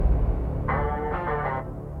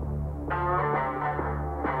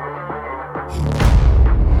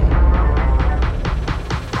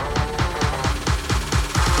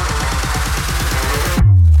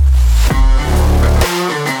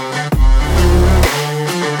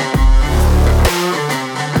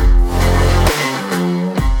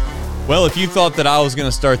Well, if you thought that I was going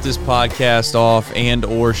to start this podcast off and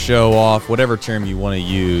or show off, whatever term you want to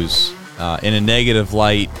use, in a negative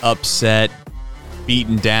light, upset,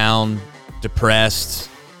 beaten down, depressed,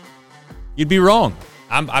 you'd be wrong.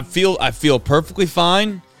 I feel perfectly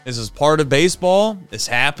fine. This is part of baseball. This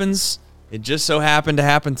happens. It just so happened to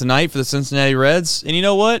happen tonight for the Cincinnati Reds. And you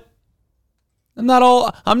know what? I'm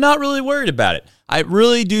not really worried about it. I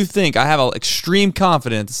really do think I have an extreme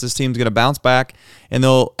confidence this team's going to bounce back, and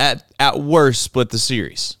they'll at worst split the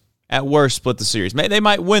series. At worst, split the series. They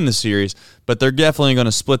might win the series, but they're definitely going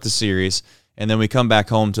to split the series, and then we come back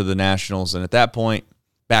home to the Nationals, and at that point,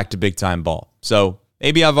 back to big-time ball. So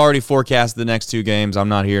maybe I've already forecasted the next two games. I'm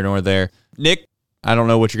not here nor there. Nick, I don't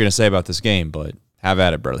know what you're going to say about this game, but have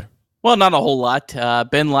at it, brother. Well, not a whole lot.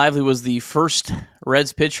 Ben Lively was the first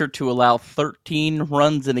Reds pitcher to allow 13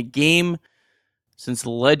 runs in a game since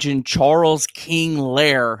legend Charles King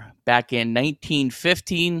Lair back in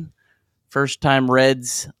 1915. First time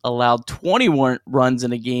Reds allowed 21 runs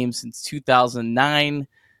in a game since 2009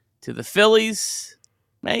 to the Phillies.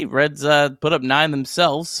 Hey, Reds put up 9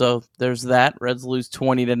 themselves, so there's that. Reds lose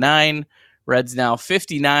 20-9. Reds now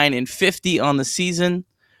 59-50 on the season.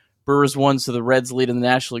 Brewers won, so the Reds lead in the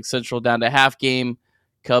National League Central down to half game.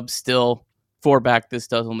 Cubs still 4 back. This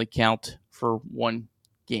does only count for 1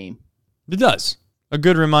 game. It does. A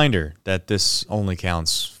good reminder that this only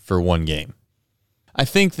counts for 1 game. I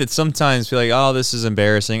think that sometimes feel like, oh, this is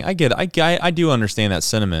embarrassing. I get it. I do understand that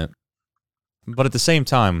sentiment. But at the same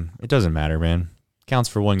time, it doesn't matter, man. It counts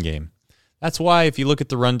for 1 game. That's why if you look at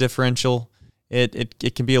the run differential,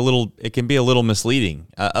 it can be a little misleading.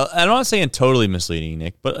 I'm not saying totally misleading,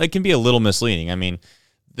 Nick, but it can be a little misleading. I mean,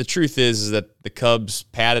 the truth is that the Cubs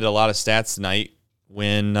padded a lot of stats tonight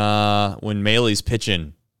when Maley's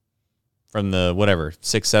pitching from the 6th,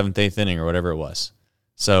 7th, 8th inning or whatever it was.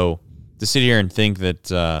 So to sit here and think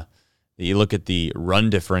that you look at the run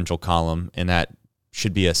differential column and that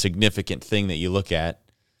should be a significant thing that you look at,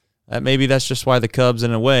 maybe that's just why the Cubs,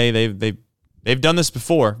 in a way, they've done this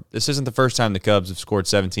before. This isn't the first time the Cubs have scored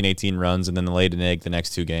 17, 18 runs and then laid an egg the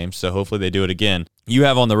next 2 games, so hopefully they do it again. You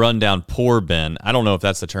have on the rundown poor Ben. I don't know if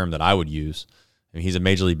that's the term that I would use. I mean, he's a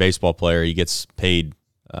Major League Baseball player. He gets paid,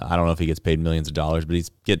 I don't know if he gets paid millions of dollars, but he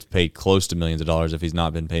gets paid close to millions of dollars if he's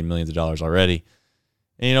not been paid millions of dollars already.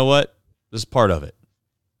 And you know what? This is part of it.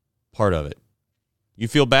 Part of it. You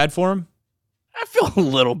feel bad for him? I feel a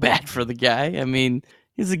little bad for the guy. I mean,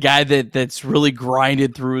 he's a guy that's really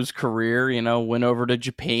grinded through his career, went over to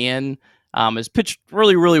Japan, has pitched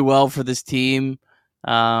really, really well for this team.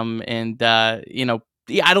 I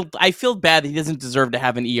feel bad that he doesn't deserve to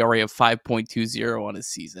have an ERA of 5.20 on his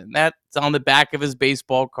season. That's on the back of his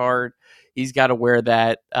baseball card. He's got to wear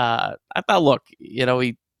that. I thought, look,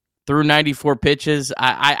 he threw 94 pitches.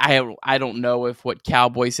 I don't know if what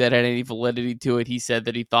Cowboy said had any validity to it. He said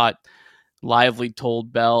that he thought Lively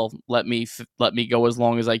told Bell, let me go as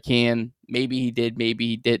long as I can. Maybe he did, maybe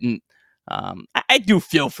he didn't. I do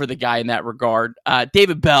feel for the guy in that regard.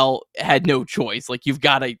 David Bell had no choice. Like, you've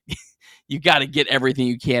got to get everything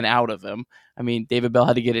you can out of him. I mean, David Bell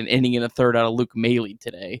had to get an inning and a third out of Luke Maley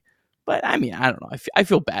today. But I mean, I don't know. I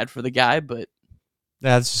feel bad for the guy, but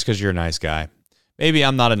that's just because you're a nice guy. Maybe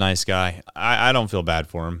I'm not a nice guy. I don't feel bad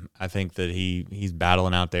for him. I think that he's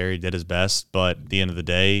battling out there. He did his best, but at the end of the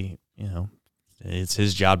day, it's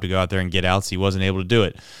his job to go out there and get outs. He wasn't able to do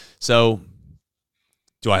it. So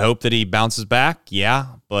do I hope that he bounces back? Yeah,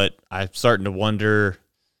 but I'm starting to wonder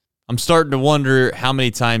how many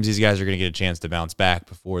times these guys are going to get a chance to bounce back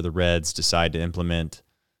before the Reds decide to implement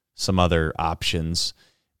some other options.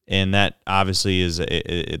 And that obviously is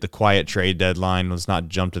the quiet trade deadline. Let's not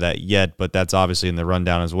jump to that yet, but that's obviously in the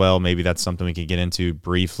rundown as well. Maybe that's something we could get into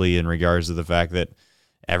briefly in regards to the fact that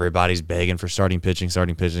everybody's begging for starting pitching.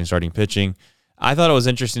 I thought it was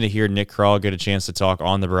interesting to hear Nick Krall get a chance to talk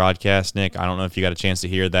on the broadcast. Nick, I don't know if you got a chance to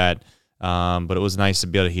hear that, but it was nice to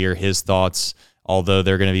be able to hear his thoughts, although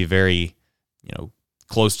they're going to be very,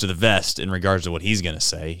 close to the vest in regards to what he's going to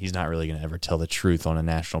say. He's not really going to ever tell the truth on a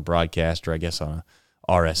national broadcast or I guess on a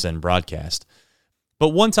RSN broadcast. But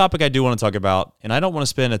one topic I do want to talk about, and I don't want to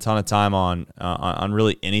spend a ton of time on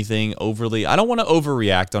really anything overly. I don't want to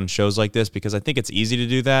overreact on shows like this because I think it's easy to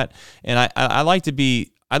do that, and I like to be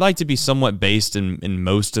somewhat based in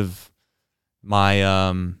most of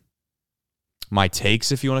my my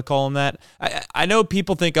takes, if you want to call them that. I know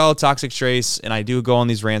people think, oh, toxic trace, and I do go on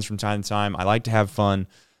these rants from time to time. I like to have fun.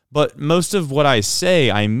 But most of what I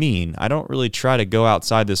say, I mean. I don't really try to go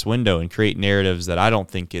outside this window and create narratives that I don't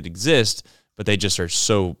think it exist, but they just are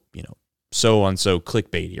so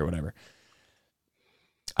clickbaity or whatever.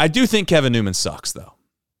 I do think Kevin Newman sucks, though.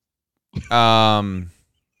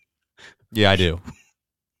 Yeah, I do.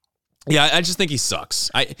 Yeah, I just think he sucks.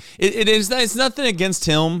 It's nothing against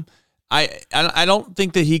him. I don't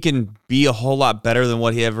think that he can be a whole lot better than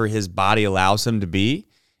whatever his body allows him to be.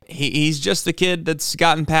 He's just the kid that's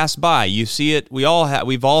gotten passed by. You see it. We've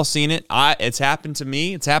all seen it. It's happened to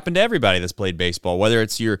me. It's happened to everybody that's played baseball. Whether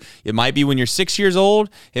it might be when you're 6 years old.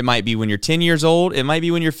 It might be when you're 10 years old. It might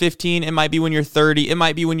be when you're 15. It might be when you're 30. It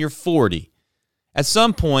might be when you're 40. At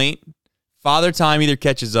some point, Father Time either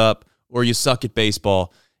catches up or you suck at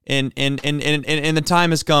baseball. And the time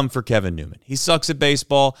has come for Kevin Newman. He sucks at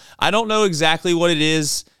baseball. I don't know exactly what it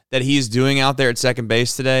is that he's doing out there at second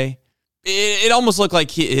base today. It almost looked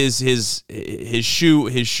like his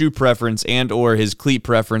shoe preference and or his cleat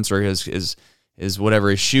preference or his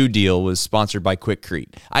whatever his shoe deal was sponsored by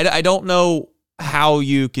Quikrete. I don't know how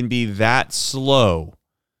you can be that slow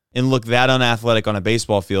and look that unathletic on a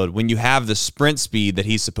baseball field when you have the sprint speed that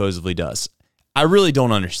he supposedly does. I really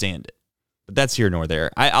don't understand it, but that's here nor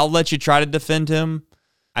there. I'll let you try to defend him.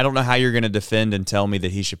 I don't know how you're going to defend and tell me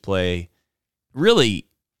that he should play really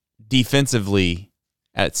defensively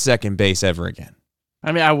at second base ever again.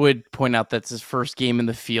 I mean, I would point out that's his first game in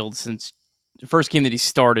the field since the first game that he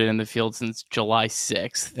started in the field since July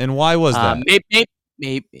 6th. And why was that?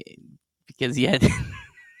 Maybe because he had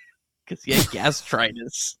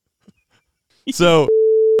gastritis. So,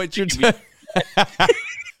 what you're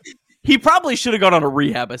he probably should have gone on a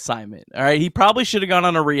rehab assignment. All right, he probably should have gone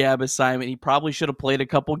on a rehab assignment. He probably should have played a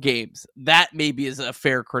couple games. That maybe is a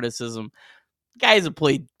fair criticism. The guy hasn't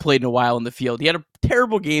played in a while in the field. He had a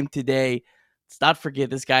terrible game today. Let's not forget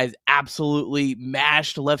this guy's absolutely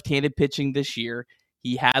mashed left-handed pitching this year.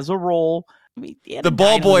 He has a role. I mean, the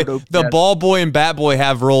ball boy and bat boy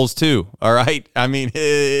have roles too. All right. I mean,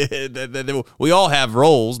 we all have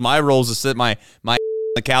roles. My role is to sit my on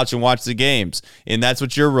the couch and watch the games, and that's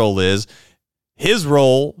what your role is. His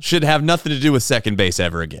role should have nothing to do with second base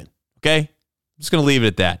ever again. Okay, I'm just gonna leave it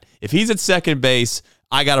at that. If he's at second base,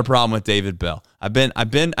 I got a problem with David Bell. I've been a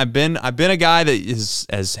guy that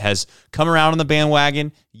has come around on the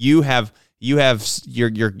bandwagon. You have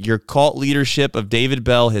your cult leadership of David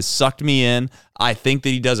Bell has sucked me in. I think that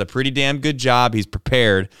he does a pretty damn good job. He's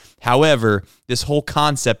prepared. However, this whole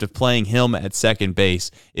concept of playing him at second base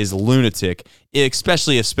is lunatic,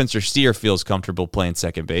 especially if Spencer Steer feels comfortable playing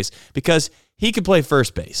second base because he can play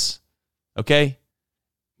first base. Okay?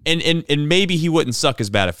 And maybe he wouldn't suck as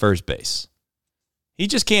bad at first base. He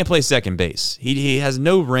just can't play second base. He has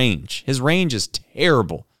no range. His range is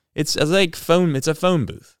terrible. It's like it's a phone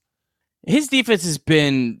booth. His defense has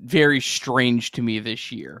been very strange to me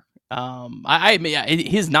this year.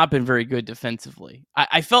 He has not been very good defensively.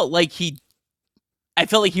 I felt like he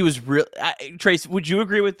was real. Trace, would you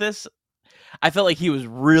agree with this? I felt like he was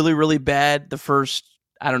really, really bad the first,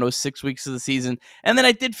 6 weeks of the season. And then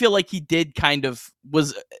I did feel like he did kind of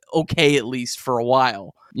was okay, at least for a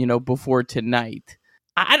while, before tonight.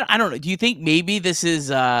 I don't know. Do you think maybe this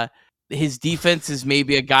is his defense is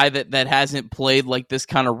maybe a guy that hasn't played like this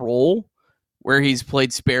kind of role where he's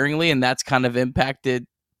played sparingly and that's kind of impacted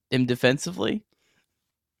him defensively?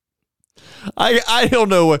 I don't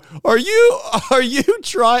know what are you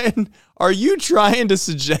trying to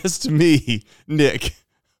suggest to me, Nick?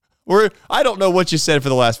 Or I don't know what you said for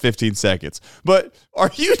the last 15 seconds, but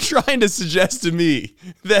are you trying to suggest to me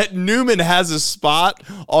that Newman has a spot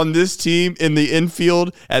on this team in the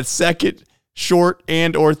infield at second, short,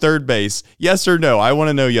 and or third base? Yes or no? I want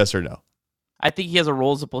to know yes or no. I think he has a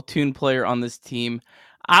role as a platoon player on this team.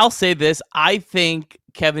 I'll say this. I think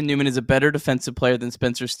Kevin Newman is a better defensive player than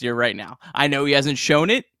Spencer Steer right now. I know he hasn't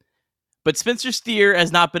shown it, but Spencer Steer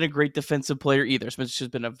has not been a great defensive player either. Spencer's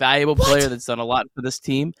been a valuable player that's done a lot for this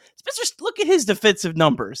team. Spencer, look at his defensive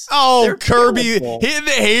numbers. Oh, they're Kirby.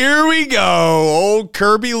 Here we go. Old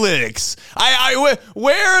Kirby licks.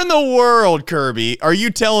 Where in the world, Kirby, are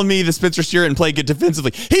you telling me that Spencer Steer didn't play good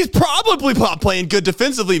defensively? He's probably playing good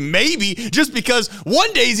defensively, maybe, just because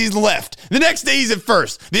one day he's left. The next day he's at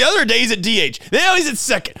first. The other day he's at DH. Now he's at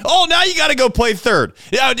second. Oh, now you got to go play third.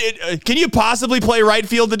 Can you possibly play right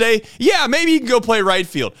field today? Yeah, maybe you can go play right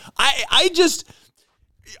field.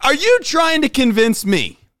 Are you trying to convince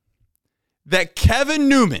me that Kevin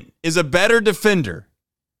Newman is a better defender?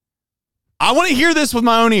 I want to hear this with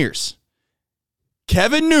my own ears.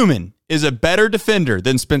 Kevin Newman is a better defender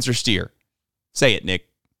than Spencer Steer. Say it, Nick.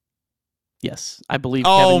 Yes, I believe.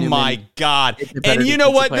 Oh my God. And you know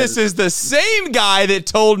what? This is the same guy that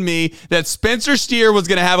told me that Spencer Steer was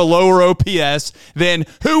going to have a lower OPS than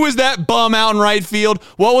who was that bum out in right field?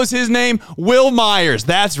 What was his name? Will Myers.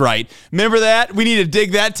 That's right. Remember that? We need to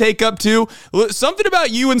dig that take up too. Something about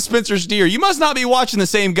you and Spencer Steer. You must not be watching the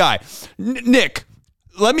same guy. Nick,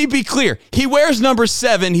 let me be clear. He wears number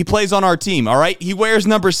 7. He plays on our team, all right? He wears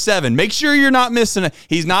number 7. Make sure you're not missing it.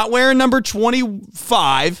 He's not wearing number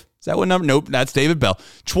 25. Is that what number? Nope, that's David Bell.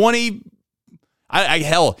 20.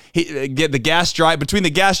 He get the between the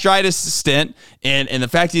gastritis stint and the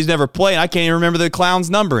fact he's never played, I can't even remember the clown's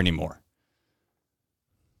number anymore.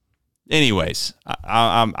 Anyways,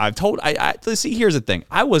 see, here's the thing.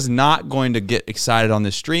 I was not going to get excited on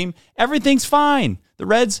this stream. Everything's fine. The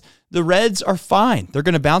Reds are fine. They're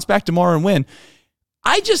going to bounce back tomorrow and win.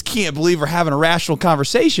 I just can't believe we're having a rational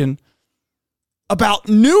conversation about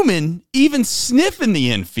Newman even sniffing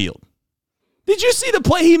the infield. Did you see the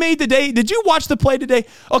play he made today? Did you watch the play today?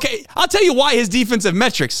 Okay, I'll tell you why his defensive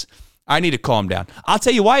metrics. I need to calm down. I'll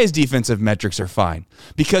tell you why his defensive metrics are fine.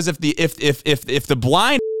 Because if the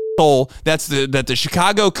blind hole that the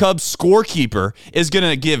Chicago Cubs scorekeeper is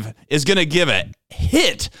gonna give a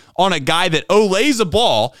hit on a guy that olays a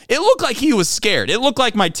ball, it looked like he was scared. It looked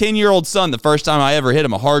like my 10-year-old son the first time I ever hit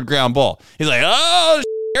him a hard ground ball. He's like, oh,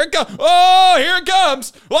 here it comes. Oh, here it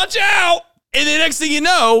comes. Watch out. And the next thing you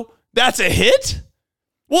know, that's a hit?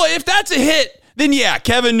 Well, if that's a hit, then yeah,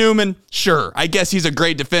 Kevin Newman, sure. I guess he's a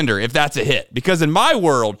great defender if that's a hit. Because in my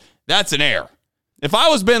world, that's an error. If I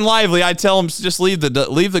was Ben Lively, I'd tell him just leave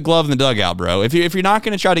the glove in the dugout, bro. If you're not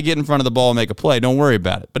going to try to get in front of the ball and make a play, don't worry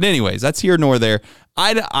about it. But anyways, that's here nor there.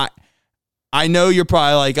 I know you're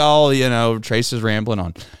probably like, oh, Trace is rambling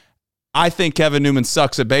on. I think Kevin Newman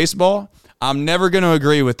sucks at baseball. I'm never going to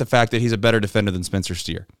agree with the fact that he's a better defender than Spencer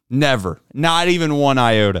Steer. Never. Not even one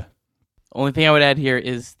iota. Only thing I would add here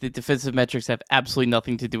is the defensive metrics have absolutely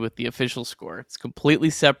nothing to do with the official score. It's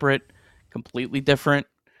completely separate, completely different.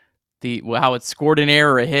 How it's scored an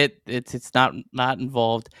error or a hit, it's not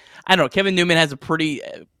involved. I don't know. Kevin Newman has a pretty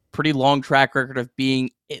long track record of being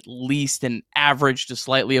at least an average to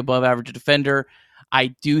slightly above average defender.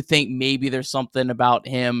 I do think maybe there's something about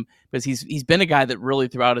him because he's been a guy that really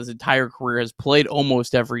throughout his entire career has played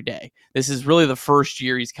almost every day. This is really the first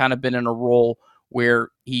year he's kind of been in a role where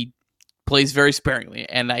he plays very sparingly,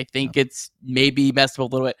 and I think it's maybe messed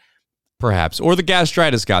up a little bit. Perhaps. Or the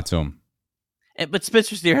gastritis got to him. But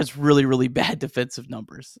Spencer Steer has really, really bad defensive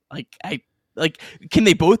numbers. Can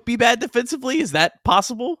they both be bad defensively? Is that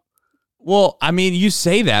possible? Well, I mean, you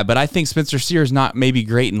say that, but I think Spencer Steer is not maybe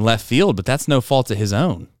great in left field, but that's no fault of his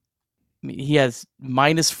own. I mean, he has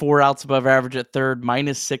 -4 outs above average at third,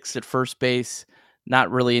 -6 at first base. Not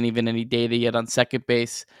really even any data yet on second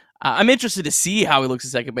base. I'm interested to see how he looks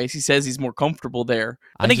at second base. He says he's more comfortable there.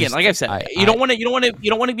 And again, like I've said, you don't want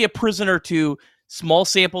to be a prisoner to small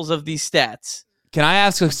samples of these stats. Can I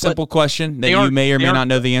ask a simple question that you may or may not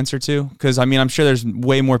know the answer to? Because, I mean, I'm sure there's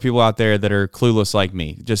way more people out there that are clueless like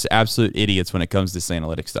me, just absolute idiots when it comes to this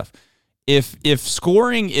analytic stuff. If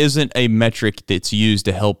scoring isn't a metric that's used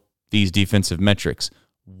to help these defensive metrics,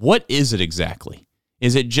 what is it exactly?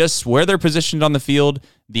 Is it just where they're positioned on the field,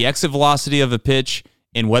 the exit velocity of a pitch,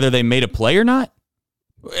 and whether they made a play or not?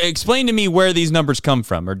 Explain to me where these numbers come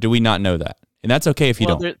from, or do we not know that? And that's okay if you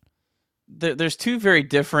don't. There's two very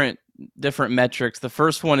different metrics. The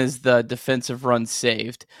first one is the defensive runs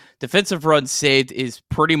saved. Defensive runs saved is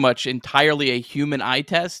pretty much entirely a human eye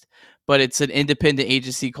test, but it's an independent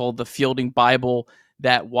agency called the Fielding Bible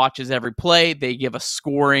that watches every play. They give a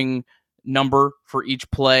scoring number for each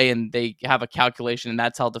play, and they have a calculation, and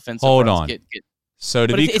that's how defensive runs get. So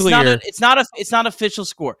to be clear, it's not official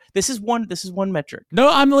score. This is one metric. No,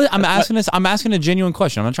 I'm asking a genuine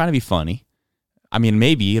question. I'm not trying to be funny. I mean,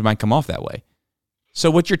 maybe it might come off that way.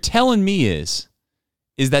 So what you're telling me is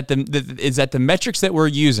that the metrics that we're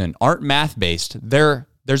using aren't math based.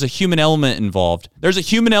 There's a human element involved. There's a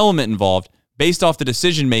human element involved based off the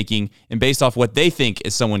decision making and based off what they think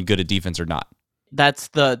is someone good at defense or not. That's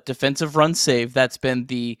the defensive run save. That's been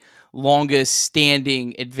the longest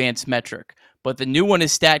standing advanced metric. But the new one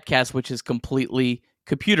is StatCast, which is completely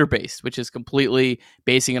computer-based, which is completely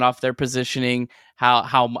basing it off their positioning,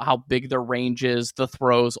 how big their range is, the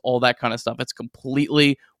throws, all that kind of stuff. It's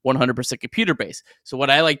completely 100% computer-based. So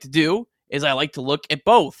what I like to do is I like to look at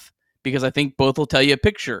both because I think both will tell you a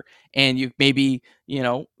picture. And you maybe,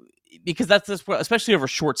 because that's especially over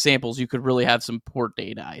short samples, you could really have some poor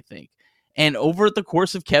data, I think. And over the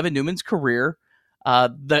course of Kevin Newman's career,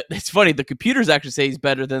 it's funny, the computers actually say he's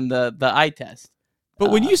better than the eye test. But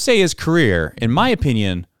when you say his career, in my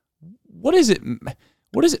opinion, what does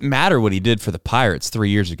it matter what he did for the Pirates 3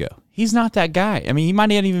 years ago? He's not that guy. I mean, he might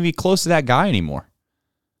not even be close to that guy anymore.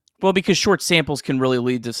 Well, because short samples can really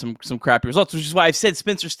lead to some crappy results, which is why I've said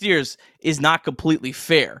Spencer Steers is not completely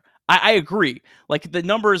fair. I agree. Like the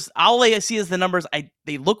numbers, all I see is the numbers.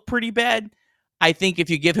 They look pretty bad. I think if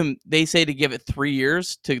you give him, they say to give it 3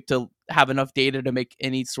 years to have enough data to make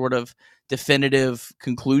any sort of definitive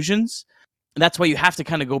conclusions. And that's why you have to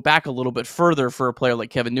kind of go back a little bit further for a player like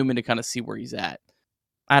Kevin Newman to kind of see where he's at.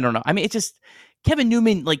 I don't know. I mean, it just, Kevin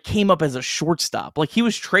Newman like came up as a shortstop. Like he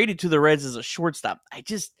was traded to the Reds as a shortstop. I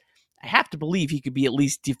have to believe he could be at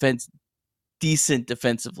least decent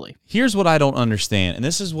defensively. Here's what I don't understand. And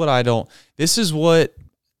this is where and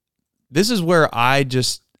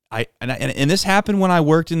this happened when I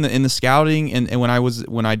worked in the scouting and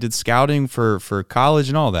when I did scouting for college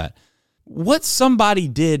and all that. What somebody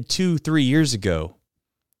did 2-3 years ago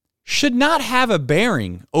should not have a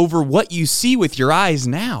bearing over what you see with your eyes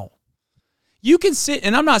now. You can sit,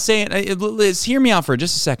 and I'm not saying, let's hear me out for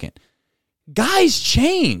just a second. Guys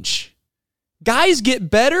change. Guys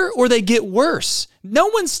get better or they get worse. No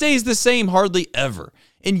one stays the same hardly ever.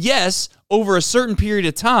 And yes, over a certain period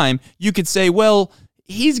of time, you could say, well,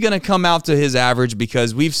 he's going to come out to his average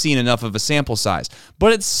because we've seen enough of a sample size.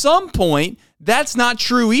 But at some point, that's not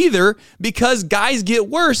true either, because guys get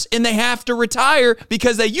worse and they have to retire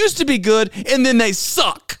because they used to be good and then they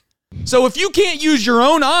suck. So if you can't use your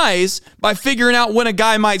own eyes by figuring out when a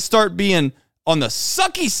guy might start being on the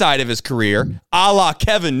sucky side of his career, a la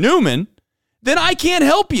Kevin Newman, then I can't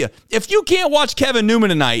help you. If you can't watch Kevin Newman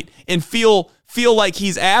tonight and feel like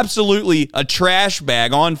he's absolutely a trash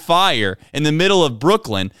bag on fire in the middle of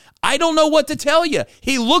Brooklyn, I don't know what to tell you.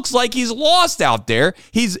 He looks like he's lost out there.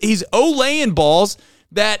 He's olaying balls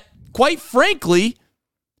that, quite frankly,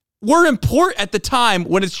 were important at the time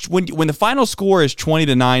when the final score is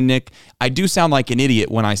 20-9, Nick. I do sound like an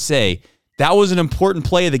idiot when I say that was an important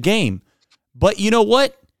play of the game. But you know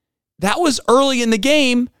what? That was early in the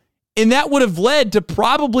game, and that would have led to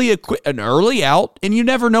probably an early out, and you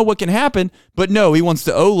never know what can happen. But no, he wants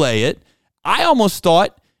to olay it. I almost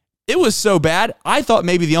thought it was so bad, I thought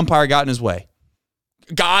maybe the umpire got in his way.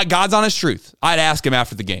 God's honest truth. I'd ask him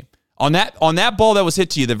after the game. On that ball that was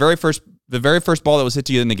hit to you, the very first ball that was hit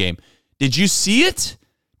to you in the game, did you see it?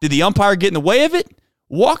 Did the umpire get in the way of it?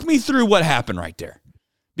 Walk me through what happened right there.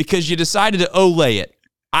 Because you decided to olay it.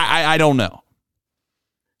 I don't know.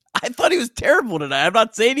 I thought he was terrible tonight. I'm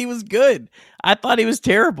not saying he was good. I thought he was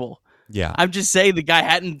terrible. Yeah. I'm just saying the guy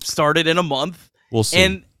hadn't started in a month. We'll see.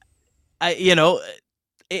 And,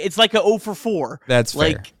 it's like a 0 for 4. That's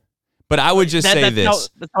fair. But I would just say this.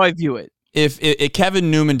 That's how I view it. If Kevin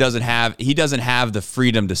Newman doesn't have the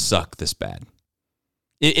freedom to suck this bad.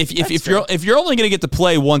 If you're only going to get to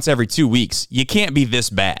play once every 2 weeks, you can't be this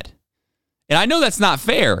bad. And I know that's not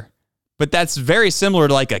fair, but that's very similar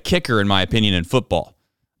to like a kicker, in my opinion, in football.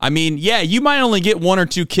 I mean, yeah, you might only get 1 or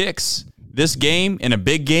 2 kicks this game. In a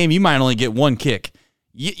big game, you might only get 1 kick.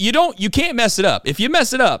 You can't mess it up. If you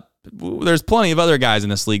mess it up, there's plenty of other guys in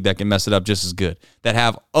this league that can mess it up just as good, that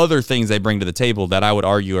have other things they bring to the table that I would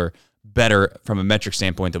argue are better from a metric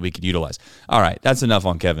standpoint that we could utilize. All right, that's enough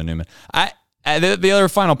on Kevin Newman. The other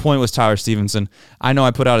final point was Tyler Stevenson. I know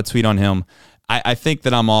I put out a tweet on him. I think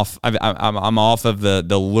that I'm off. I'm off of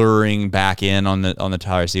the luring back in on the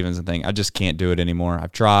Tyler Stevenson thing. I just can't do it anymore.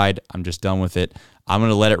 I've tried. I'm just done with it. I'm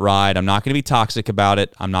going to let it ride. I'm not going to be toxic about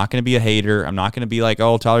it. I'm not going to be a hater. I'm not going to be like,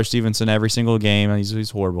 oh, Tyler Stevenson every single game.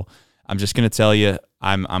 He's horrible. I'm just going to tell you,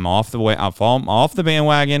 I'm off the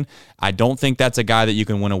bandwagon. I don't think that's a guy that you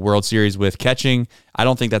can win a World Series with catching. I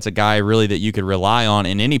don't think that's a guy really that you could rely on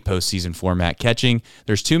in any postseason format catching.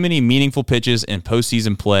 There's too many meaningful pitches in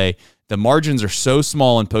postseason play. The margins are so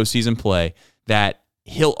small in postseason play that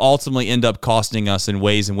he'll ultimately end up costing us in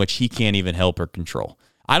ways in which he can't even help or control.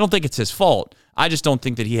 I don't think it's his fault. I just don't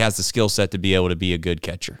think that he has the skill set to be able to be a good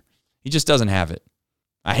catcher. He just doesn't have it.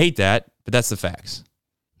 I hate that, but that's the facts.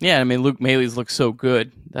 Yeah, I mean, Luke Mailey's looked so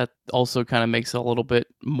good. That also kind of makes it a little bit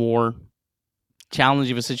more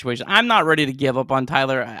challenging of a situation. I'm not ready to give up on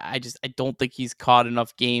Tyler. I don't think he's caught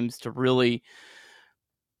enough games to really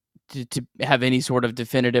to have any sort of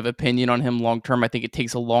definitive opinion on him long term. I think it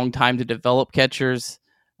takes a long time to develop catchers.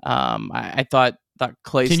 I thought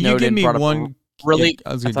Clay Can Snowden you give me brought one? Up really.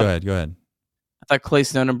 Yeah, go ahead. I thought Clay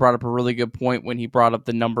Snowden brought up a really good point when he brought up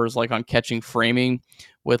the numbers like on catching framing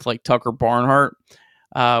with like Tucker Barnhart,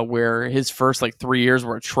 where his first like 3 years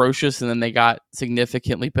were atrocious and then they got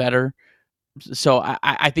significantly better. So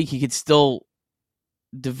I think he could still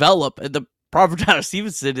develop. The problem for Tyler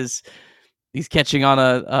Stevenson is he's catching on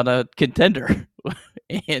a contender,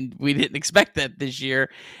 and we didn't expect that this year.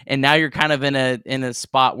 And now you're kind of in a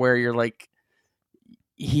spot where you're like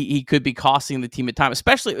he could be costing the team at time,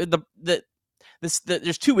 especially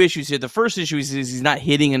there's two issues here. The first issue is he's not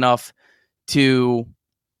hitting enough to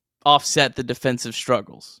offset the defensive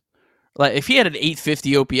struggles. Like if he had an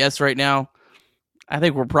 850 OPS right now, I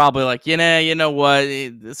think we're probably like, you know what?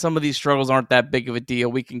 Some of these struggles aren't that big of a deal.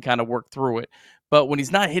 We can kind of work through it. But when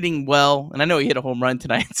he's not hitting well, and I know he hit a home run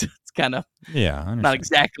tonight, so it's kind of not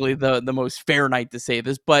exactly the most fair night to say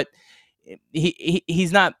this, but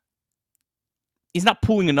he's not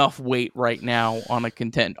pulling enough weight right now on a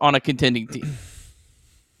contending team.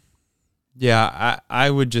 Yeah, I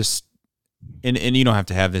would just, and you don't have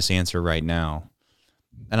to have this answer right now.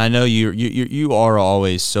 And I know you are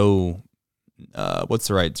always so, what's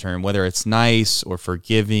the right term? Whether it's nice or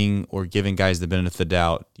forgiving or giving guys the benefit of the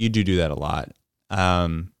doubt, you do that a lot.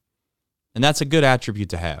 And that's a good attribute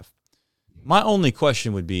to have. My only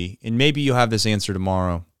question would be, and maybe you'll have this answer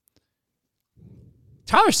tomorrow,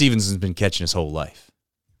 Tyler Stephenson's been catching his whole life.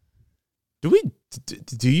 Do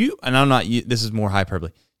you, and I'm not, this is more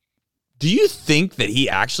hyperbole, do you think that he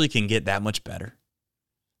actually can get that much better?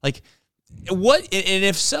 Like, what, and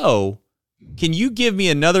if so, can you give me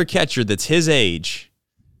another catcher that's his age,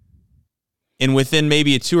 and within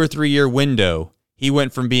maybe a 2 or 3 year window, he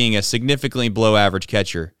went from being a significantly below average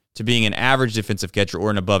catcher to being an average defensive catcher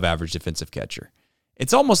or an above average defensive catcher?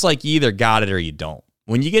 It's almost like you either got it or you don't.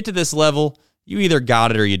 When you get to this level, you either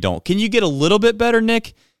got it or you don't. Can you get a little bit better,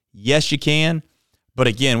 Nick? Yes, you can. But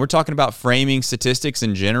again, we're talking about framing statistics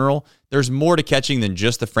in general. There's more to catching than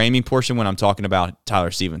just the framing portion when I'm talking about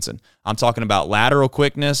Tyler Stephenson. I'm talking about lateral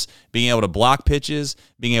quickness, being able to block pitches,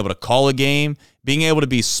 being able to call a game, being able to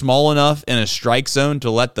be small enough in a strike zone to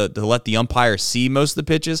let the umpire see most of the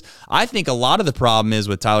pitches. I think a lot of the problem is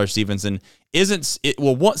with Tyler Stephenson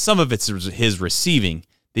some of it's his receiving,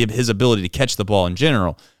 his ability to catch the ball in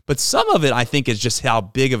general, but some of it I think is just how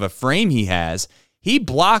big of a frame he has. He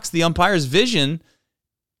blocks the umpire's vision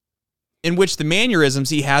in which the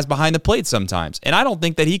mannerisms he has behind the plate sometimes. And I don't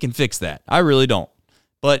think that he can fix that. I really don't.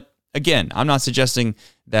 But again, I'm not suggesting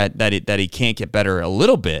that he can't get better a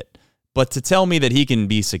little bit, but to tell me that he can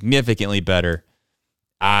be significantly better,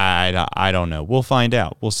 I don't know. We'll find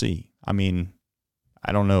out. We'll see. I mean,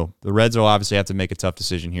 I don't know. The Reds will obviously have to make a tough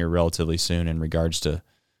decision here relatively soon in regards to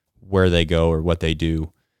where they go or what they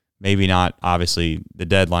do. Maybe not, obviously, the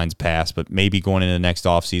deadline's passed, but maybe going into the next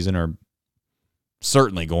offseason or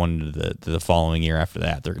certainly going into the following year after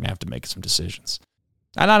that, they're going to have to make some decisions.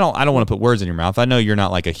 And I don't want to put words in your mouth. I know you're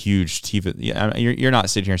not like a huge you're not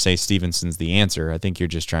sitting here saying Stevenson's the answer. I think you're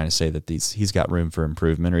just trying to say that he's got room for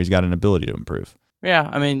improvement or he's got an ability to improve. Yeah,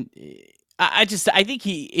 I mean, I think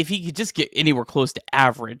if he could just get anywhere close to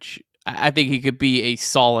average, I think he could be a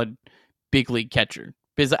solid big league catcher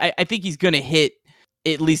because I think he's going to hit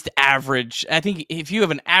at least average. I think if you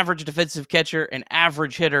have an average defensive catcher, an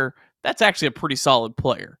average hitter, that's actually a pretty solid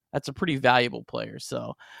player. That's a pretty valuable player.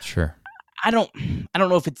 So sure. I don't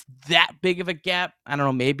know if it's that big of a gap. I don't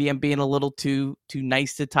know. Maybe I'm being a little too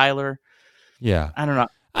nice to Tyler. Yeah. I don't know.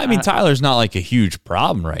 I mean, Tyler's not like a huge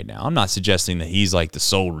problem right now. I'm not suggesting that he's like the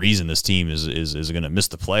sole reason this team is going to miss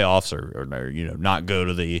the playoffs or not go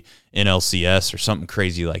to the NLCS or something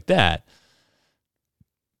crazy like that.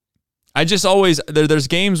 I just always there's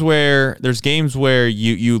games where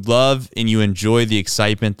you love and you enjoy the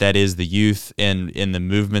excitement that is the youth and the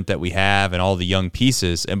movement that we have and all the young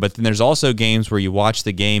pieces. But then there's also games where you watch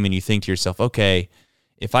the game and you think to yourself, okay,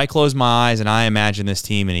 if I close my eyes and I imagine this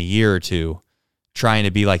team in a year or two trying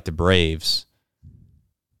to be like the Braves,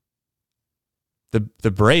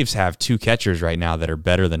 the Braves have two catchers right now that are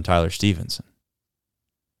better than Tyler Stephenson.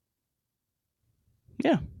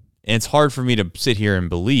 Yeah. And it's hard for me to sit here and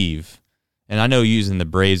believe. And I know using the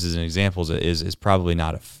Braves as an example is probably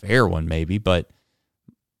not a fair one, maybe, but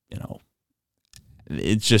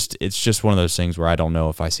it's just one of those things where I don't know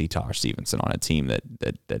if I see Tyler Stephenson on a team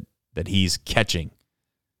that he's catching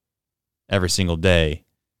every single day,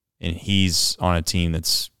 and he's on a team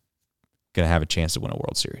that's going to have a chance to win a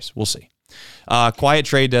World Series. We'll see. Quiet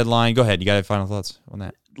trade deadline. Go ahead. You got any final thoughts on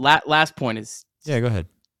that? Last point is. Yeah, go ahead.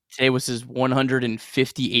 Today was his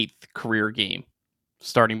 158th career game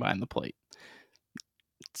starting behind the plate.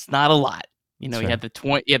 It's not a lot. He had the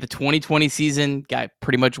 2020 season, got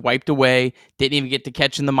pretty much wiped away, didn't even get to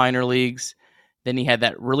catch in the minor leagues. Then he had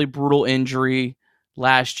that really brutal injury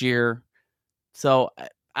last year. So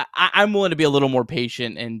I'm willing to be a little more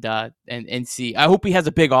patient and see. I hope he has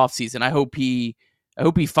a big offseason. I hope he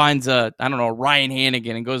finds Ryan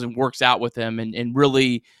Hannigan and goes and works out with him and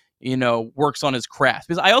really works on his craft.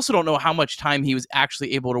 Because I also don't know how much time he was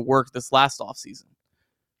actually able to work this last offseason.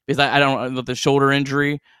 Because I don't know the shoulder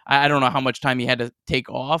injury. I don't know how much time he had to take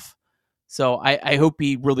off. So I hope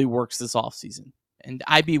he really works this offseason. And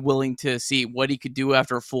I'd be willing to see what he could do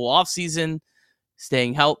after a full offseason,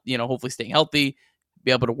 hopefully staying healthy,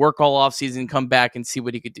 be able to work all offseason, come back and see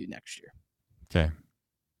what he could do next year. Okay.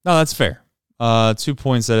 No, that's fair. 2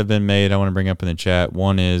 points that have been made I want to bring up in the chat.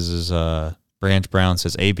 One is Branch Brown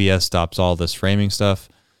says ABS stops all this framing stuff.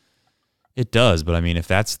 It does, but I mean, if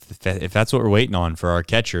that's what we're waiting on for our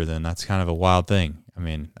catcher, then that's kind of a wild thing. I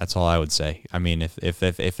mean, that's all I would say. I mean,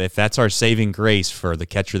 if that's our saving grace for the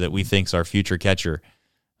catcher that we think's our future catcher,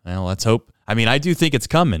 well, let's hope. I mean, I do think it's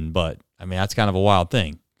coming, but I mean, that's kind of a wild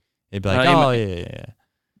thing. It'd be like, yeah.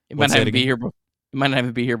 It might not even be here. It might not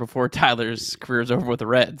even be here before Tyler's career is over with the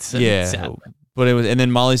Reds. Yeah, but it was. And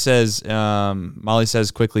then Molly says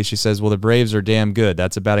quickly. She says, "Well, the Braves are damn good.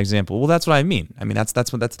 That's a bad example." Well, that's what I mean. I mean, that's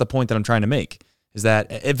the point that I'm trying to make. Is that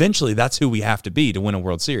eventually that's who we have to be to win a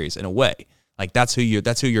World Series in a way. Like that's who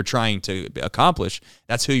you're trying to accomplish.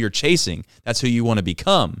 That's who you're chasing. That's who you want to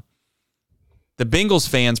become. The Bengals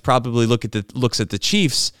fans probably looks at the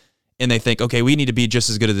Chiefs and they think, okay, we need to be just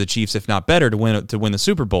as good as the Chiefs, if not better, to win the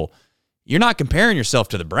Super Bowl. You're not comparing yourself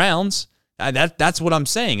to the Browns. That's what I'm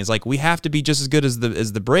saying. Is like we have to be just as good as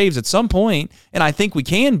the Braves at some point, and I think we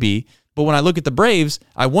can be. But when I look at the Braves,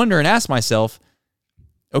 I wonder and ask myself,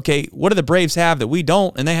 okay, what do the Braves have that we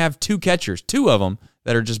don't? And they have two catchers, two of them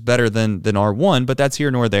that are just better than our one. But that's here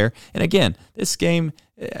nor there. And again, this game,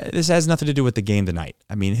 this has nothing to do with the game tonight.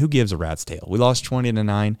 I mean, who gives a rat's tail? We lost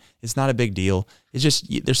 20-9. It's not a big deal. It's just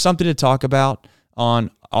there's something to talk about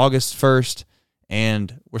on August 1st.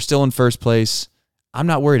 And we're still in first place. I'm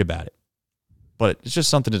not worried about it, but it's just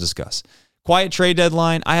something to discuss. Quiet trade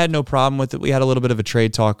deadline. I had no problem with it. We had a little bit of a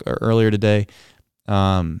trade talk earlier today.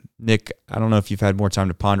 Nick, I don't know if you've had more time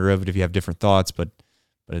to ponder over it, if you have different thoughts, but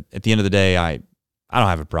at the end of the day, I don't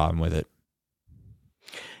have a problem with it.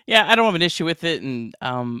 Yeah, I don't have an issue with it, and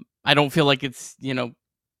I don't feel like it's,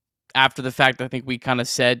 after the fact. I think we kind of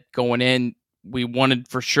said going in, we wanted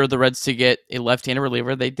for sure the Reds to get a left-handed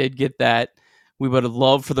reliever. They did get that. We would have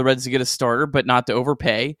loved for the Reds to get a starter, but not to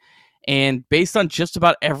overpay. And based on just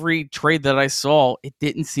about every trade that I saw, it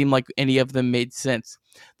didn't seem like any of them made sense.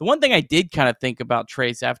 The one thing I did kind of think about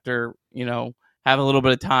trades after, having a little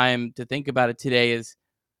bit of time to think about it today is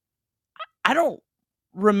I don't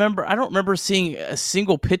remember seeing a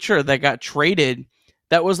single pitcher that got traded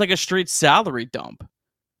that was like a straight salary dump.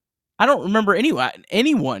 I don't remember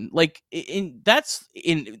anyone like that's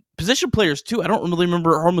in position players too. I don't really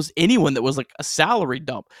remember almost anyone that was like a salary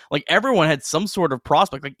dump. Like everyone had some sort of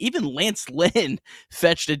prospect. Like even Lance Lynn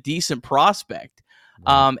fetched a decent prospect.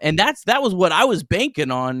 And that was what I was banking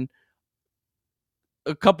on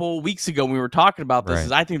a couple of weeks ago when we were talking about this. Right.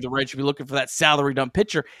 Is I think the Reds should be looking for that salary dump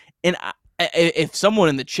pitcher. And if someone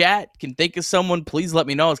in the chat can think of someone, please let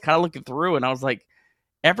me know. I was kind of looking through and I was like,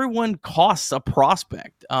 everyone costs a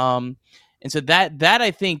prospect. And so that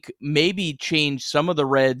I think maybe changed some of the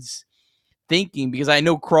Reds' thinking, because I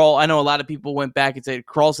know a lot of people went back and said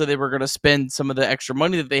Kroll said they were going to spend some of the extra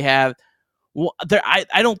money that they have. Well, I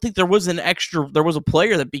don't think there was a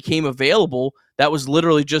player that became available that was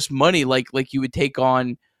literally just money like you would take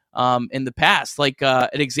on in the past. Like an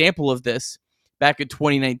example of this, back in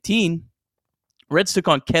 2019, Reds took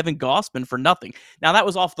on Kevin Gausman for nothing. Now, that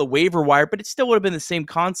was off the waiver wire, but it still would have been the same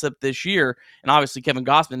concept this year. And obviously, Kevin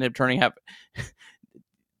Gausman ended up turning out.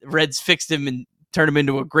 Reds fixed him and turned him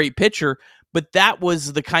into a great pitcher. But that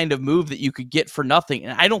was the kind of move that you could get for nothing.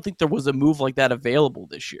 And I don't think there was a move like that available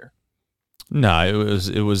this year. No,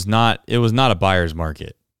 it was not a buyer's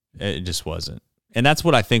market. It just wasn't. And that's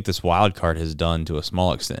what I think this wild card has done to a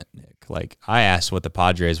small extent, Nick. Like, I asked what the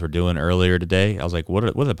Padres were doing earlier today. I was like, what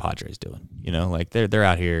are the Padres doing? Like they're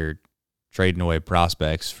out here trading away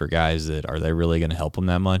prospects for guys that are they really going to help them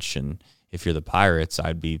that much? And if you're the Pirates,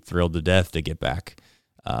 I'd be thrilled to death to get back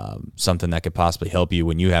something that could possibly help you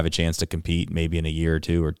when you have a chance to compete, maybe in a year or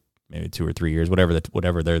two, or maybe 2 or 3 years,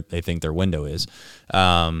 whatever they think their window is.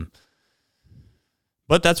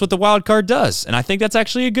 But that's what the wild card does, and I think that's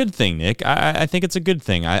actually a good thing, Nick. I think it's a good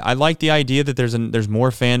thing. I like the idea that there's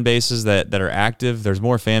more fan bases that are active. There's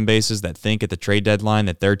more fan bases that think at the trade deadline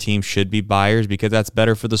that their team should be buyers, because that's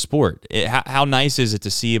better for the sport. How nice is it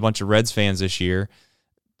to see a bunch of Reds fans this year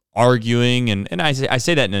arguing, and I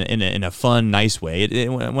say that in a fun, nice way.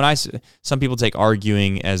 Some people take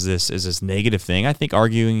arguing as this negative thing. I think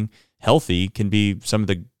arguing healthy can be some of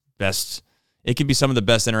the best. It can be some of the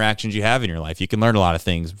best interactions you have in your life. You can learn a lot of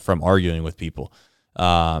things from arguing with people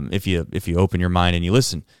if you open your mind and you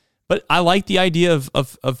listen. But I like the idea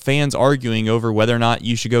of fans arguing over whether or not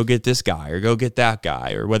you should go get this guy or go get that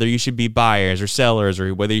guy, or whether you should be buyers or sellers,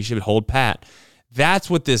 or whether you should hold pat. That's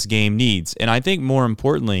what this game needs. And I think more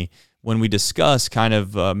importantly, when we discuss kind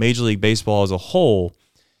of Major League Baseball as a whole,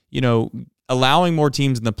 allowing more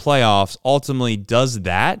teams in the playoffs ultimately does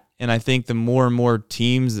that. And I think the more and more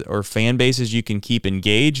teams or fan bases you can keep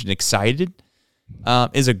engaged and excited,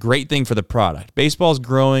 is a great thing for the product. Baseball's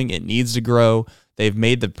growing. It needs to grow. They've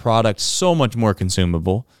made the product so much more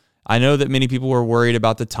consumable. I know that many people were worried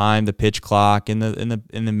about the time, the pitch clock, and the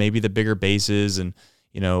maybe the bigger bases, and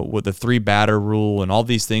with the 3-batter rule and all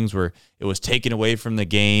these things where it was taken away from the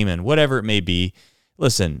game and whatever it may be.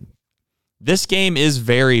 Listen, this game is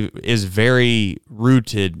very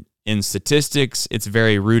rooted in statistics. It's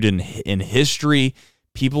very rooted in history.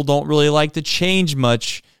 People don't really like to change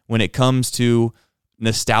much when it comes to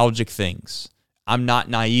nostalgic things. I'm not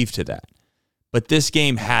naive to that. But this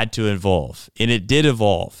game had to evolve, and it did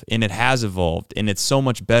evolve, and it has evolved, and it's so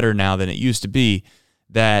much better now than it used to be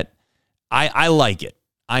that I like it.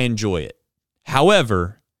 I enjoy it.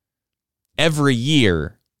 However, every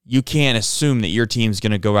year, you can't assume that your team's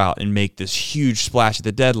going to go out and make this huge splash at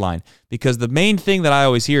the deadline, because the main thing that I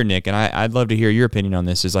always hear, Nick, and I'd love to hear your opinion on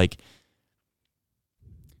this, is like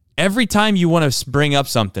every time you want to bring up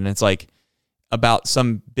something, it's like about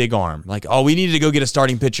some big arm, like, oh, we needed to go get a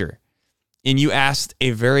starting pitcher. And you asked a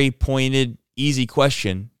very pointed, easy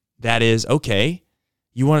question that is, okay,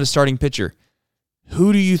 you wanted a starting pitcher.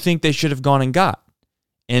 Who do you think they should have gone and got?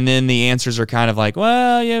 And then the answers are kind of like,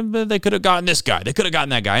 well, yeah, but they could have gotten this guy. They could have gotten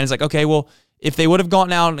that guy. And it's like, okay, well, if they would have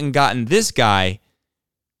gone out and gotten this guy,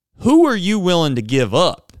 who are you willing to give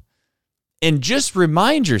up? And just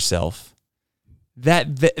remind yourself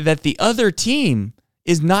that the other team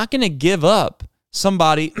is not going to give up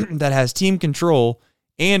somebody that has team control,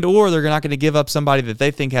 and or they're not going to give up somebody that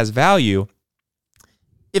they think has value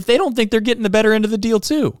if they don't think they're getting the better end of the deal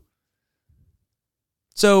too.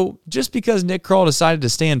 So just because Nick Krall decided to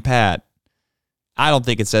stand pat, I don't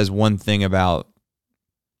think it says one thing about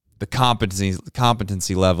the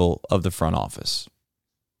competency level of the front office.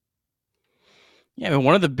 Yeah, I mean,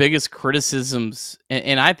 one of the biggest criticisms,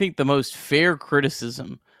 and I think the most fair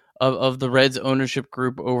criticism of the Reds ownership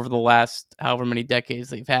group over the last however many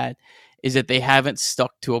decades they've had, is that they haven't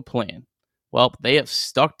stuck to a plan. Well, they have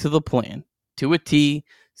stuck to the plan to a T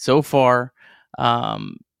so far.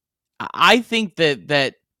 I think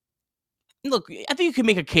that look, I think you can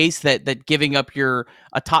make a case that giving up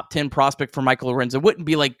a top 10 prospect for Michael Lorenzo wouldn't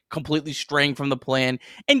be like completely straying from the plan,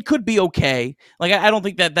 and could be okay. Like, I don't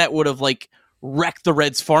think that would have like wrecked the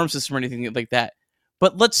Reds farm system or anything like that.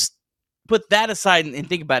 But let's put that aside and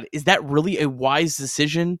think about it. Is that really a wise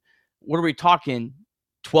decision? What are we talking?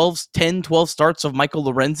 12 starts of Michael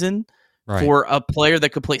Lorenzen for a player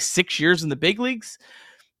that could play 6 years in the big leagues?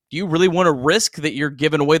 Do you really want to risk that you're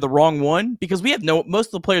giving away the wrong one? Because we have most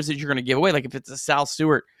of the players that you're going to give away, like if it's a Sal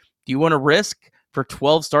Stewart, do you want to risk for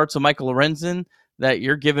 12 starts of Michael Lorenzen that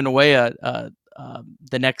you're giving away the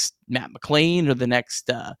next Matt McLean or the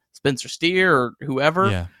next Spencer Steer or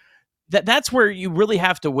whoever? Yeah. That's where you really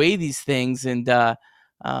have to weigh these things. And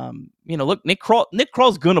look, Nick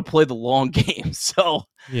Krall's going to play the long game. So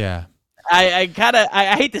yeah, I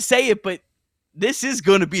hate to say it, but this is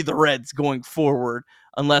going to be the Reds going forward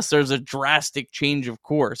unless there's a drastic change of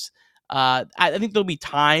course. I think there'll be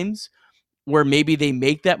times where maybe they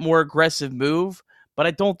make that more aggressive move, but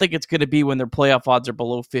I don't think it's going to be when their playoff odds are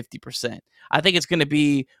below 50%. I think it's going to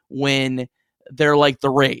be when they're like the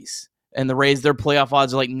Rays, and the Rays, their playoff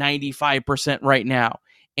odds are like 95% right now.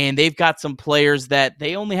 And they've got some players that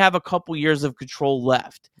they only have a couple years of control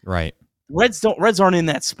left. Right. Reds aren't in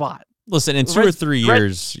that spot. Listen, in 2 or 3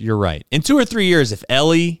 years, you're right. In 2 or 3 years, if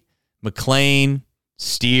Ellie, McLean,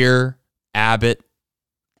 Steer, Abbott,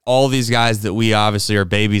 all these guys that we obviously are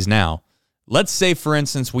babies now, let's say, for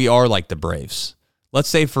instance, we are like the Braves. Let's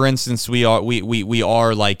say, for instance, we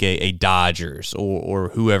are like a Dodgers or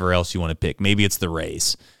whoever else you want to pick. Maybe it's the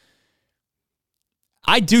Rays.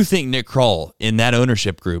 I do think Nick Krall in that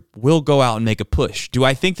ownership group will go out and make a push. Do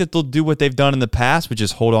I think that they'll do what they've done in the past, which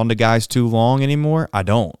is hold on to guys too long anymore? I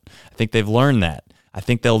don't. I think they've learned that. I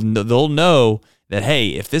think they'll know that, hey,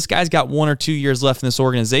 if this guy's got 1 or 2 years left in this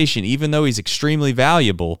organization, even though he's extremely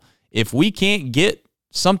valuable, if we can't get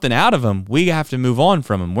something out of him, we have to move on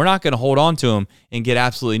from him. We're not going to hold on to him and get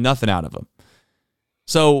absolutely nothing out of him.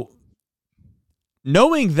 So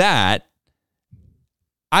knowing that,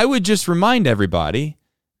 I would just remind everybody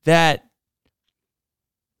that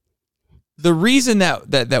the reason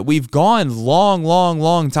that we've gone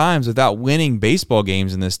long times without winning baseball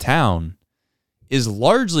games in this town is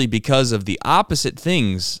largely because of the opposite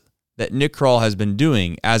things that Nick Krall has been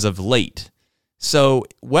doing as of late. So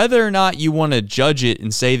whether or not you want to judge it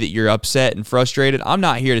and say that you're upset and frustrated, I'm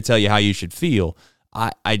not here to tell you how you should feel.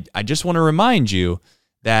 I just want to remind you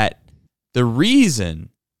that the reason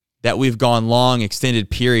that we've gone long extended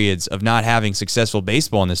periods of not having successful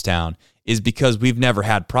baseball in this town is because we've never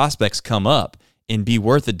had prospects come up and be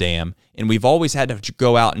worth a damn, and we've always had to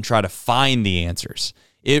go out and try to find the answers.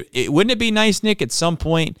 Wouldn't it be nice, Nick, at some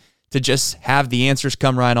point to just have the answers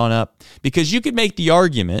come right on up? Because you could make the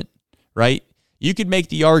argument, right? You could make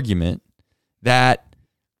the argument that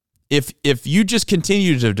if you just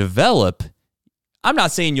continue to develop, I'm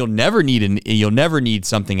not saying you'll never need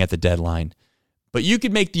something at the deadline, but you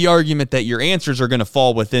could make the argument that your answers are going to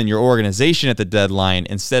fall within your organization at the deadline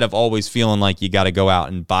instead of always feeling like you got to go out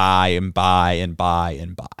and buy and buy and buy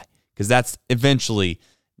and buy, because that's eventually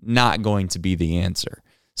not going to be the answer.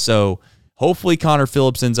 So hopefully Connor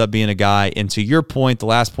Phillips ends up being a guy. And to your point, the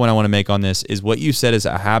last point I want to make on this is what you said is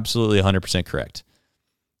absolutely 100% correct.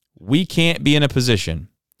 We can't be in a position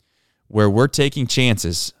where we're taking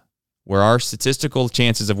chances, where our statistical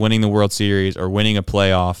chances of winning the World Series or winning a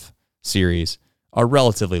playoff series are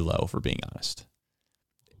relatively low, for being honest.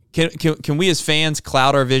 Can we as fans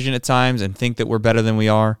cloud our vision at times and think that we're better than we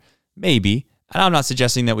are? Maybe. And I'm not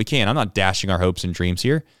suggesting that we can. I'm not dashing our hopes and dreams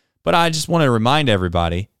here. But I just want to remind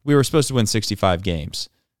everybody, we were supposed to win 65 games.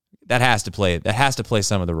 That has to play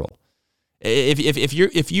some of the role.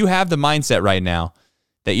 If you have the mindset right now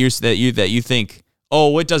that you think,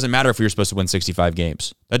 oh, it doesn't matter if you're supposed to win 65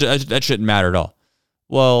 games. That shouldn't matter at all.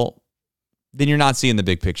 Well, then you're not seeing the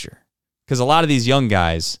big picture. Because a lot of these young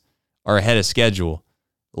guys are ahead of schedule.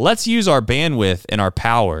 Let's use our bandwidth and our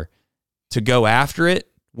power to go after it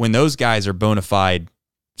when those guys are bona fide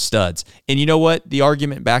studs. And you know what the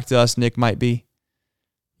argument back to us, Nick, might be?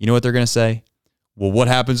 You know what they're going to say? Well, what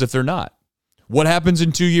happens if they're not? What happens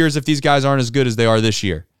in 2 years if these guys aren't as good as they are this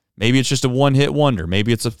year? Maybe it's just a one-hit wonder.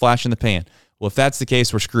 Maybe it's a flash in the pan. Well, if that's the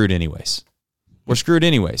case, we're screwed anyways.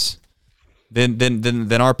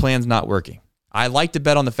 Then our plan's not working. I like to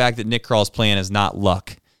bet on the fact that Nick Kral's plan is not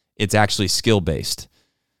luck. It's actually skill-based.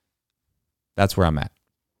 That's where I'm at.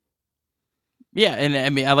 Yeah, and I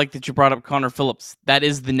mean, I like that you brought up Connor Phillips. That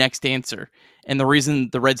is the next answer. And the reason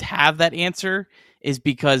the Reds have that answer is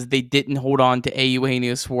because they didn't hold on to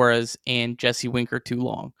Eugenio Suarez and Jesse Winker too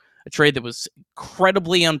long. A trade that was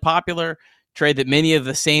incredibly unpopular, trade that many of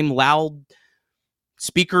the same loud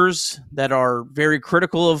speakers that are very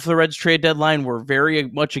critical of the Reds trade deadline were very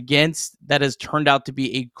much against. That has turned out to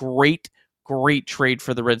be a great trade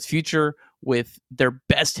for the Reds' future, with their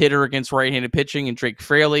best hitter against right-handed pitching in Drake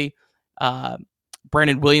Fraley,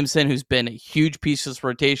 Brandon Williamson, who's been a huge piece of this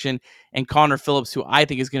rotation, and Connor Phillips, who I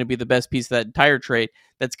think is going to be the best piece of that entire trade.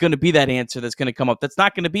 That's going to be that answer that's going to come up. That's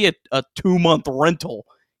not going to be a 2-month rental.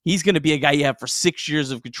 He's going to be a guy you have for 6 years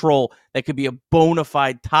of control that could be a bona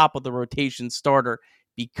fide top of the rotation starter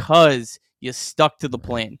because you stuck to the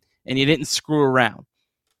plan and you didn't screw around.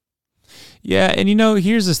 Yeah, and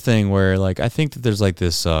here's this thing where I think that there's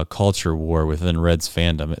this culture war within Reds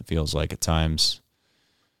fandom, it feels like at times.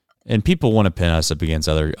 And people want to pin us up against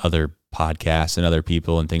other podcasts and other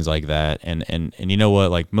people and things like that. And you know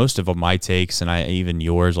what? Most of my takes and even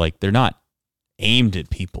yours, they're not aimed at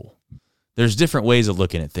people. There's different ways of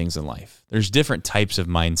looking at things in life. There's different types of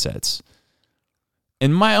mindsets.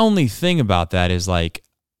 And my only thing about that is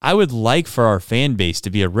I would like for our fan base to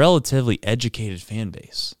be a relatively educated fan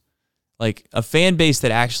base. A fan base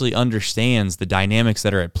that actually understands the dynamics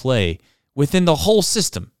that are at play within the whole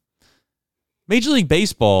system. Major League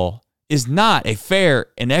Baseball is not a fair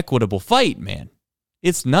and equitable fight, man.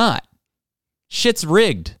 It's not. Shit's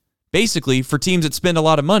rigged, basically, for teams that spend a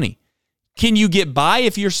lot of money. Can you get by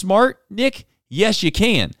if you're smart, Nick? Yes, you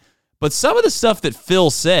can. But some of the stuff that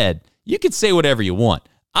Phil said, you can say whatever you want.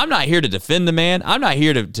 I'm not here to defend the man. I'm not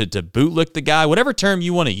here to bootlick the guy. Whatever term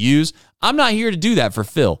you want to use, I'm not here to do that for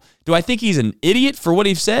Phil. Do I think he's an idiot for what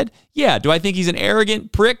he said? Yeah. Do I think he's an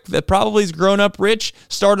arrogant prick that probably is grown up rich,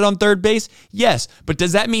 started on third base? Yes. But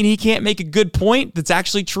does that mean he can't make a good point that's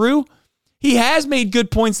actually true? He has made good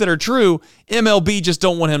points that are true. MLB just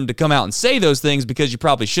don't want him to come out and say those things because you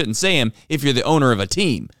probably shouldn't say them if you're the owner of a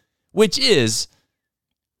team, which is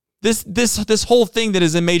this whole thing that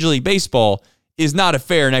is in Major League Baseball is not a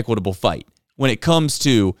fair and equitable fight when it comes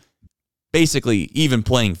to basically even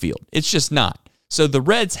playing field. It's just not. So the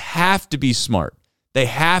Reds have to be smart. They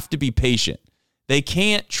have to be patient. They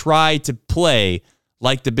can't try to play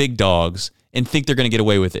like the big dogs and think they're going to get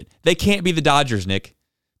away with it. They can't be the Dodgers, Nick.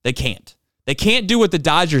 They can't. They can't do what the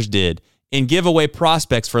Dodgers did and give away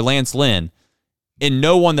prospects for Lance Lynn and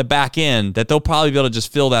know on the back end that they'll probably be able to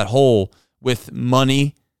just fill that hole with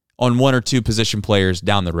money on one or two position players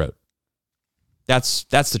down the road. That's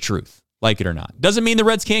the truth, like it or not. Doesn't mean the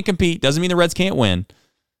Reds can't compete. Doesn't mean the Reds can't win.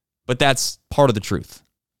 But that's part of the truth.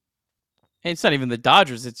 And it's not even the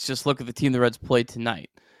Dodgers. It's just look at the team the Reds played tonight.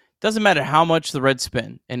 Doesn't matter how much the Reds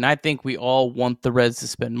spend. And I think we all want the Reds to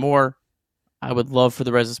spend more. I would love for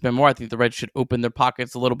the Reds to spend more. I think the Reds should open their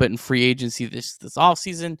pockets a little bit in free agency this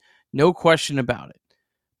offseason. No question about it.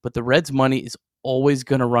 But the Reds' money is always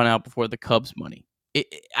going to run out before the Cubs' money.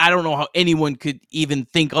 I don't know how anyone could even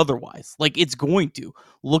think otherwise. Like, it's going to.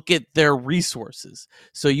 Look at their resources.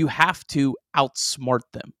 So you have to outsmart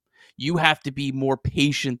them. You have to be more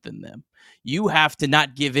patient than them. You have to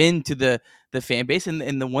not give in to the fan base.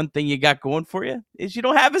 And the one thing you got going for you is you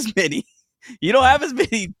don't have as many. You don't have as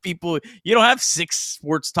many people. You don't have 6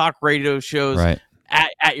 sports talk radio shows Right.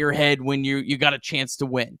 at your head when you got a chance to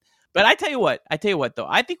win. But I tell you what, though,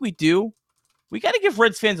 I think we do. We got to give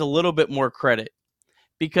Reds fans a little bit more credit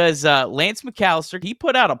because Lance McAllister, he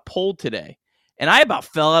put out a poll today, and I about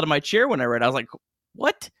fell out of my chair when I read it. I was like,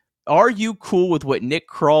 what? Are you cool with what Nick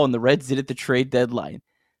Krall and the Reds did at the trade deadline?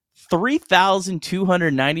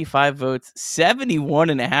 3,295 votes,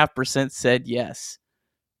 71.5% said yes.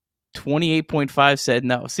 28.5 said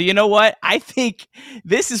no. So you know what? I think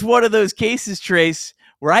this is one of those cases, Trace,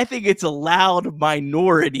 where I think it's a loud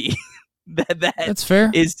minority That's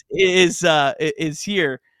fair. is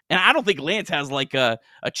here. And I don't think Lance has like a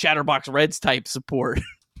Chatterbox Reds type support.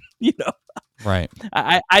 Right.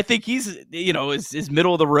 I think he's, is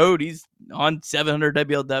middle of the road. He's on 700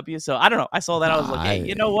 WLW. So I don't know. I saw that. I was like, hey,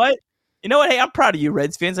 you know what? Hey, I'm proud of you,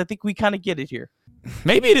 Reds fans. I think we kind of get it here.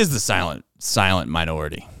 Maybe it is the silent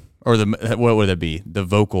minority. Or what would it be? The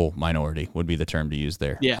vocal minority would be the term to use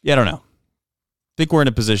there. Yeah, I don't know. I think we're in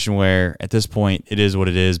a position where, at this point, it is what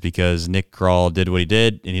it is because Nick Krall did what he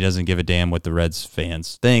did, and he doesn't give a damn what the Reds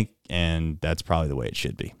fans think, and that's probably the way it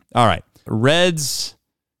should be. All right. Reds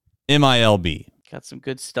MILB. Got some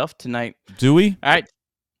good stuff tonight. Do we? All right.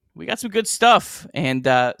 We got some good stuff. And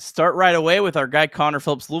start right away with our guy Connor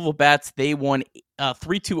Phillips. Louisville Bats, they won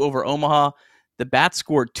 3-2 over Omaha. The Bats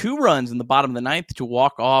scored 2 runs in the bottom of the 9th to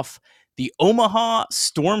walk off the Omaha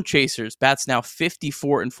Storm Chasers. Bats now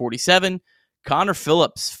 54-47. Connor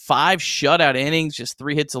Phillips, 5 shutout innings, just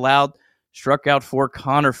 3 hits allowed, struck out 4.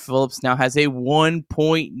 Connor Phillips now has a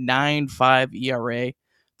 1.95 ERA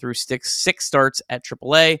through 6 starts at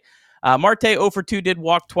AAA. Marte 0-for-2 did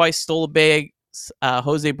walk twice, stole a base.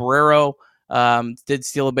 Jose Barrero did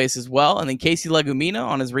steal a base as well. And then Casey Legumina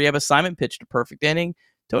on his rehab assignment pitched a perfect inning.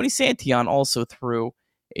 Tony Santillan also threw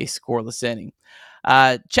a scoreless inning.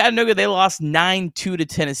 Chattanooga, they lost 9-2 to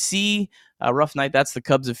Tennessee. Rough night. That's the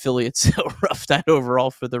Cubs affiliate. So rough night overall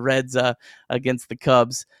for the Reds against the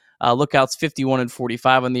Cubs. Lookouts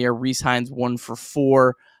 51-45 on the year. Reese Hines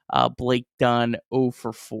 1-for-4. Blake Dunn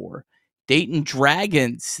 0-for-4. Dayton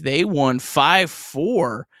Dragons, they won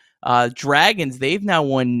 5-4. Dragons, they've now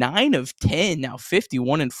won 9 of 10, now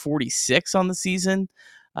 51-46 on the season.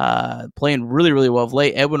 Playing really, really well of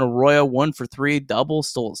late. Edwin Arroyo, 1-for-3, double,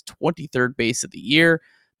 stole his 23rd base of the year.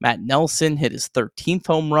 Matt Nelson hit his 13th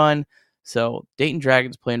home run. So Dayton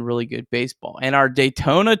Dragons playing really good baseball. And our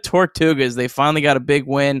Daytona Tortugas, they finally got a big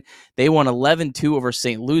win. They won 11-2 over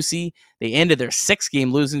St. Lucie. They ended their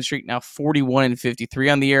 6-game losing streak, now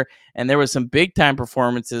 41-53 on the year. And there was some big-time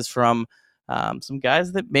performances from some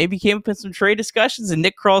guys that maybe came up in some trade discussions. And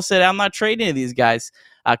Nick Krall said, I'm not trading any of these guys.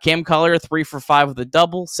 Cam Collier, 3-for-5 with a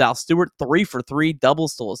double. Sal Stewart, 3-for-3, double,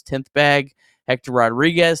 stole his 10th bag. Hector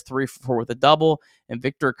Rodriguez, 3-for-4 with a double. And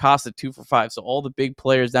Victor Acosta, 2-for-5. So all the big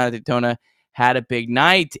players down at Daytona had a big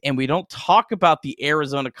night. And we don't talk about the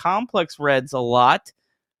Arizona Complex Reds a lot,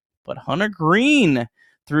 but Hunter Green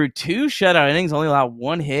threw 2 shutout innings, only allowed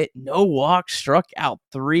 1 hit, no walks, struck out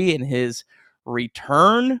 3 in his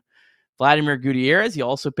return. Vladimir Gutierrez, he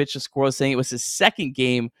also pitched a scoreless, saying it was his 2nd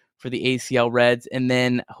game for the ACL Reds. And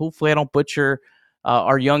then, hopefully I don't butcher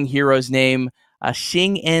our young hero's name,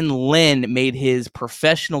 Xing-En Lin made his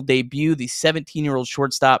professional debut. The 17-year-old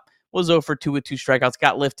shortstop was 0-for-2 with 2 strikeouts,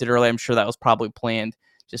 got lifted early. I'm sure that was probably planned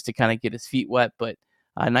just to kind of get his feet wet, but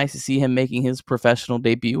nice to see him making his professional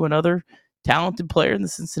debut. Another talented player in the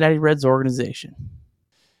Cincinnati Reds organization.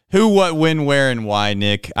 Who, what, when, where, and why,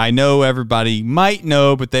 Nick? I know everybody might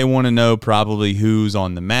know, but they want to know probably who's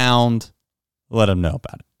on the mound. Let them know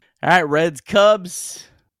about it. All right, Reds, Cubs,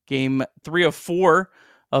 game 3 of 4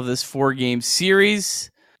 of this 4-game series.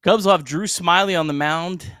 Cubs will have Drew Smyly on the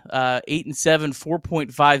mound, 8-7,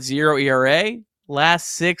 4.50 ERA.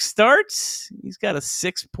 Last 6 starts, he's got a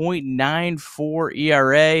 6.94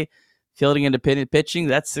 ERA. Fielding independent pitching,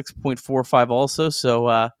 that's 6.45 also,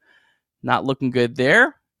 so not looking good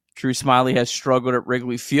there. Drew Smyly has struggled at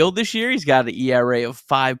Wrigley Field this year. He's got an ERA of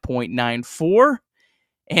 5.94.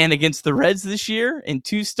 And against the Reds this year, in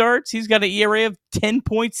 2 starts, he's got an ERA of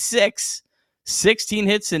 10.6. 16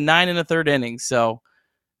 hits in 9 1/3 innings. So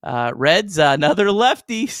Reds, another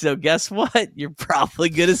lefty. So guess what? You're probably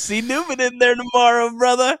going to see Newman in there tomorrow,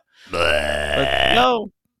 brother. Let's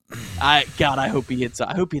go. I hope he hits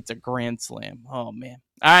a grand slam. Oh, man.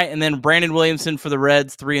 All right, and then Brandon Williamson for the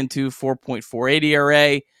Reds, 3-2, 4.48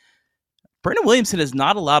 ERA. Brandon Williamson has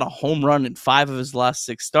not allowed a home run in 5 of his last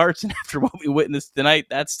 6 starts, and after what we witnessed tonight,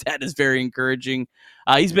 that stat is very encouraging.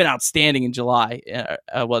 He's been outstanding in July.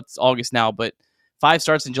 It's August now, but 5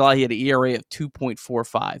 starts in July, he had an ERA of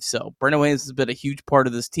 2.45. So Brandon Williams has been a huge part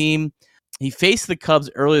of this team. He faced the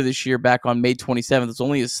Cubs earlier this year back on May 27th. It's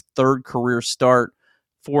only his 3rd career start,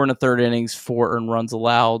 4 1/3 innings, 4 earned runs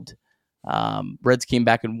allowed. Reds came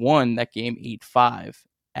back and won that game 8-5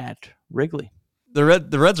 at Wrigley. The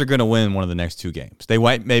Reds are going to win one of the next 2 games. They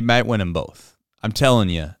might win them both. I'm telling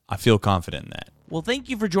you, I feel confident in that. Well, thank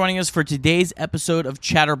you for joining us for today's episode of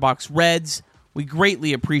Chatterbox Reds. We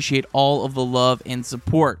greatly appreciate all of the love and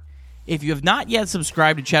support. If you have not yet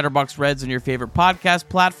subscribed to Chatterbox Reds on your favorite podcast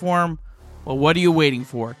platform, well, what are you waiting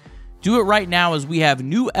for? Do it right now, as we have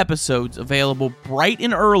new episodes available bright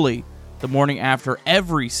and early the morning after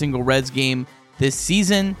every single Reds game this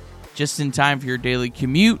season, just in time for your daily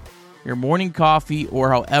commute, your morning coffee, or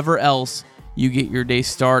however else you get your day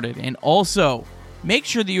started. And also, make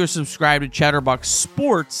sure that you're subscribed to Chatterbox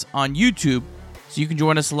Sports on YouTube so you can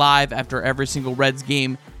join us live after every single Reds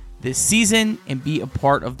game this season and be a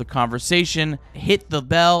part of the conversation. Hit the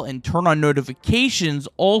bell and turn on notifications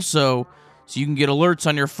also so you can get alerts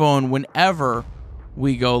on your phone whenever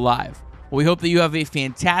we go live. Well, we hope that you have a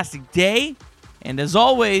fantastic day, and as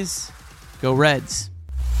always, go Reds.